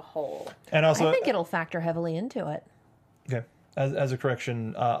as a whole. And also, I think it'll factor heavily into it. Okay. As a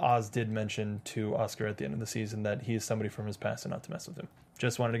correction, Oz did mention to Oscar at the end of the season that he is somebody from his past and not to mess with him.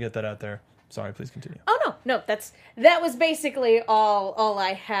 Just wanted to get that out there. Sorry, please continue. Oh no, that was basically all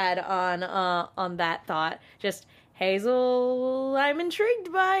I had on that thought. Just, Hazel, I'm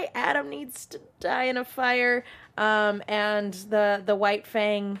intrigued by. Adam needs to die in a fire. And the White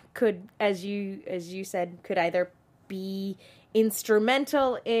Fang could, as you said, could either be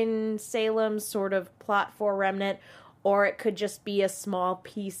instrumental in Salem's sort of plot for Remnant, or it could just be a small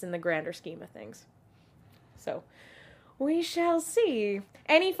piece in the grander scheme of things. So we shall see.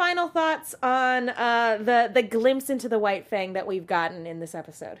 Any final thoughts on the glimpse into the White Fang that we've gotten in this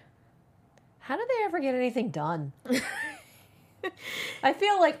episode? How did they ever get anything done? I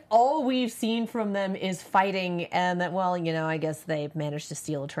feel like all we've seen from them is fighting, and that, well, I guess they managed to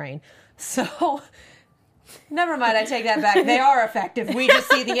steal a train. So, never mind, I take that back. They are effective. We just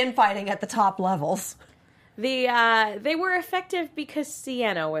see the infighting at the top levels. They were effective because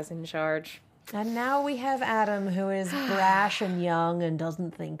Sienna was in charge. And now we have Adam, who is brash and young and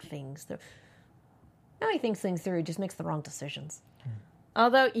doesn't think things through. No, he thinks things through. He just makes the wrong decisions.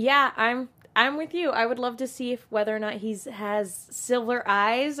 Although, yeah, I'm with you. I would love to see whether or not he has silver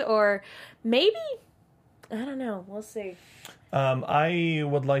eyes, or maybe, I don't know. We'll see. I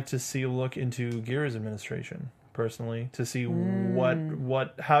would like to see a look into Gira's administration, personally, to see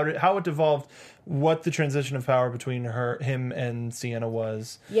how it evolved, what the transition of power between him and Sienna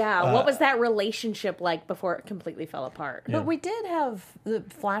was. Yeah, what was that relationship like before it completely fell apart? But we did have the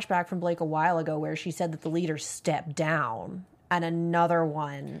flashback from Blake a while ago where she said that the leader stepped down and another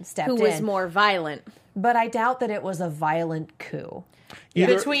one stepped in. Who was more violent. But I doubt that it was a violent coup.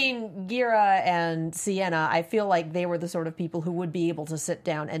 Between Gira and Sienna, I feel like they were the sort of people who would be able to sit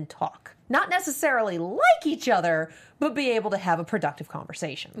down and talk. Not necessarily like each other, but be able to have a productive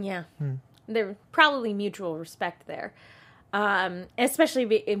conversation. Yeah. There's probably mutual respect there. Especially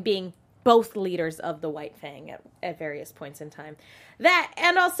in being both leaders of the White Fang at various points in time. That,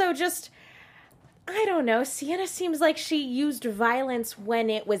 and also just, I don't know, Sienna seems like she used violence when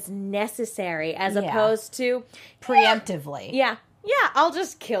it was necessary, as opposed to preemptively. Yeah, I'll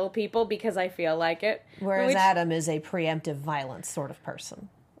just kill people because I feel like it. Whereas Adam is a preemptive violence sort of person.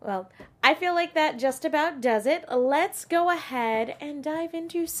 Well, I feel like that just about does it. Let's go ahead and dive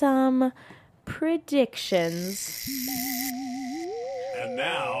into some predictions. And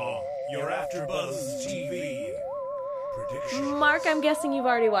now, your AfterBuzz TV predictions. Mark, I'm guessing you've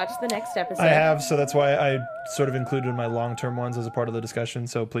already watched the next episode. I have, so that's why I sort of included my long-term ones as a part of the discussion,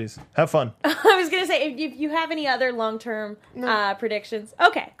 so please, have fun. I was going to say, if you have any other long-term predictions.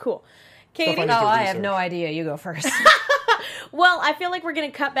 Okay, cool. Katie? I have no idea. You go first. Well, I feel like we're going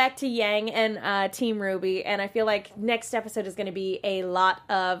to cut back to Yang and Team RWBY, and I feel like next episode is going to be a lot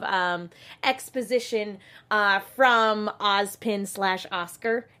of exposition from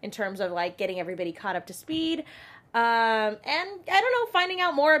Ozpin/Oscar in terms of like getting everybody caught up to speed. And I don't know, finding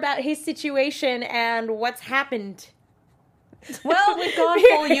out more about his situation and what's happened. Well, we've gone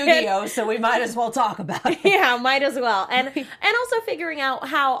full Yu-Gi-Oh, so we might as well talk about it. Yeah, might as well. And also figuring out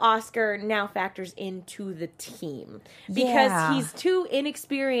how Oscar now factors into the team. Because he's too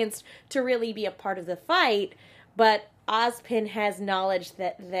inexperienced to really be a part of the fight, but Ozpin has knowledge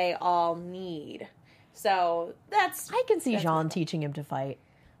that they all need. So I can see Jean teaching him to fight.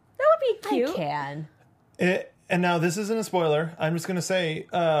 That would be cute. I can. And now, this isn't a spoiler. I'm just going to say,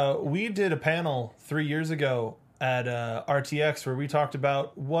 we did a panel 3 years ago at RTX where we talked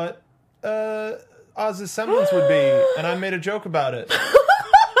about what Oz's semblance would be, and I made a joke about it.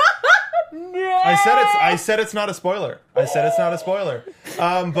 I said it's not a spoiler. But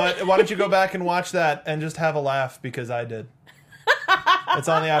why don't you go back and watch that and just have a laugh, because I did. It's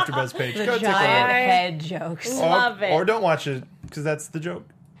on the AfterBuzz page. The Go giant head jokes. Love it. Or don't watch it, because that's the joke.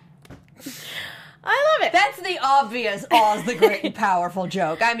 I love it. That's the obvious Oz the Great and Powerful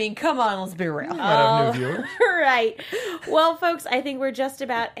joke. I mean, come on, let's be real. Might have new viewers. Right. Well, folks, I think we're just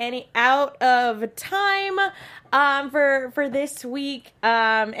about out of time for this week.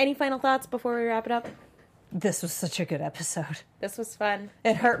 Any final thoughts before we wrap it up? This was such a good episode. This was fun.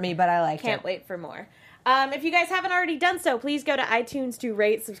 It hurt me, but I liked it. Can't wait for more. If you guys haven't already done so, please go to iTunes to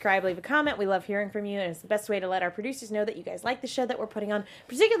rate, subscribe, leave a comment. We love hearing from you, and it's the best way to let our producers know that you guys like the show that we're putting on,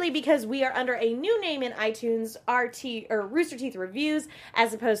 particularly because we are under a new name in iTunes, Rooster Teeth Reviews,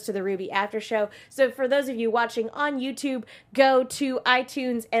 as opposed to the RWBY After Show. So for those of you watching on YouTube, go to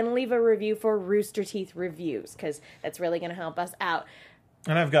iTunes and leave a review for Rooster Teeth Reviews, because that's really going to help us out.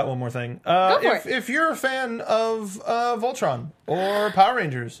 And I've got one more thing. Go for it. If you're a fan of Voltron or Power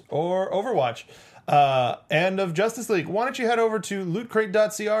Rangers or Overwatch, and of Justice League, why don't you head over to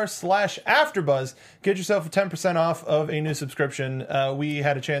lootcrate.cr/AfterBuzz, get yourself 10% off of a new subscription. We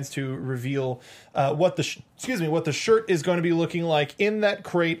had a chance to reveal what the shirt is going to be looking like in that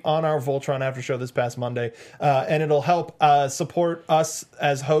crate on our Voltron After Show this past Monday, and it'll help support us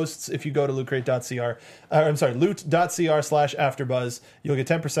as hosts. If you go to loot.cr/AfterBuzz, you'll get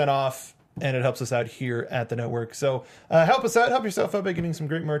 10% off. And it helps us out here at the network. So help us out. Help yourself out by getting some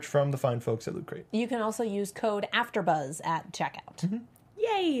great merch from the fine folks at Loot Crate. You can also use code AfterBuzz at checkout. Mm-hmm.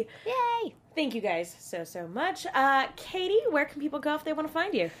 Yay! Yay! Thank you guys so much. Katie, where can people go if they want to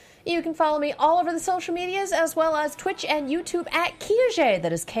find you? You can follow me all over the social medias, as well as Twitch and YouTube at Kiaxet.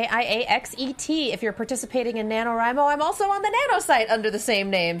 That is Kiaxet. If you're participating in NaNoWriMo, I'm also on the Nano site under the same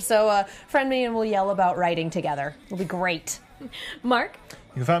name. So friend me and we'll yell about writing together. It'll be great. Mark?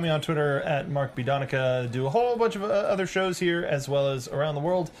 You can find me on Twitter at MarkBDonica. Do a whole bunch of other shows here as well as around the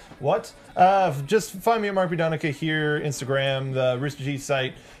world. Just find me at MarkBDonica here, Instagram, the Rooster Teeth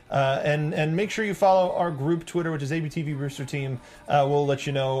site. And make sure you follow our group Twitter, which is ABTV Rooster Team. We'll let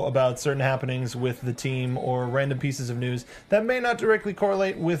you know about certain happenings with the team or random pieces of news that may not directly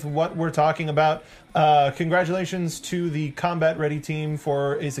correlate with what we're talking about. Congratulations to the Combat Ready team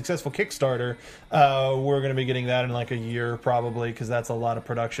for a successful Kickstarter. We're going to be getting that in like a year probably, because that's a lot of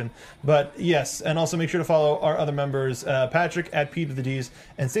production. But yes, and also make sure to follow our other members, Patrick at P to the D's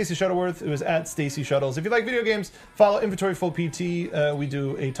and Stacey Shuttleworth, who is at Stacey Shuttles. If you like video games, follow Inventory Full PT. We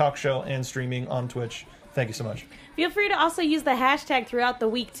do a talk show and streaming on Twitch. Thank you so much. Feel free to also use the hashtag throughout the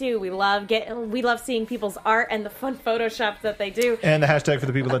week too. We love seeing people's art and the fun Photoshops that they do. And the hashtag for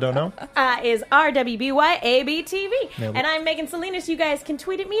the people that don't know is RWBYABTV. And I'm Megan Salinas. You guys can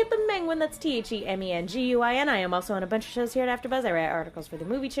tweet at me at the Menguin. That's TheMenguin. I am also on a bunch of shows here at AfterBuzz. I write articles for the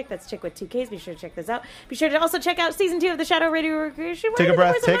Movie Chick. That's Chick with 2 Ks. Be sure to check this out. Be sure to also check out season 2 of the Shadow Radio Recreation. Take a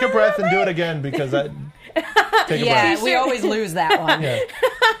breath and do it again, because that. Take a breath. We always lose that one. Yeah.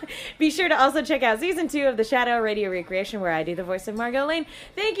 Be sure to also check out season 2 of the Shadow Radio Recreation, where I do the voice of Margot Lane.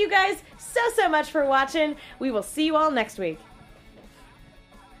 Thank you guys so much for watching. We will see you all next week.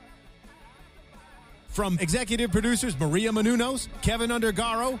 From executive producers Maria Menounos, Kevin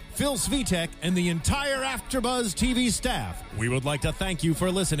Undergaro, Phil Svitek, and the entire AfterBuzz TV staff, we would like to thank you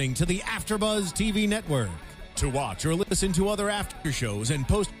for listening to the AfterBuzz TV network. To watch or listen to other after shows and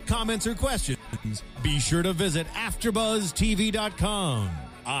post comments or questions, be sure to visit AfterBuzzTV.com.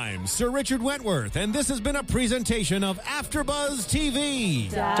 I'm Sir Richard Wentworth, and this has been a presentation of AfterBuzz TV.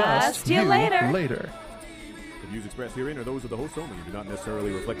 Dust you later. The views expressed herein are those of the hosts only and do not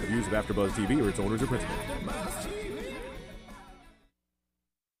necessarily reflect the views of AfterBuzz TV or its owners or principals.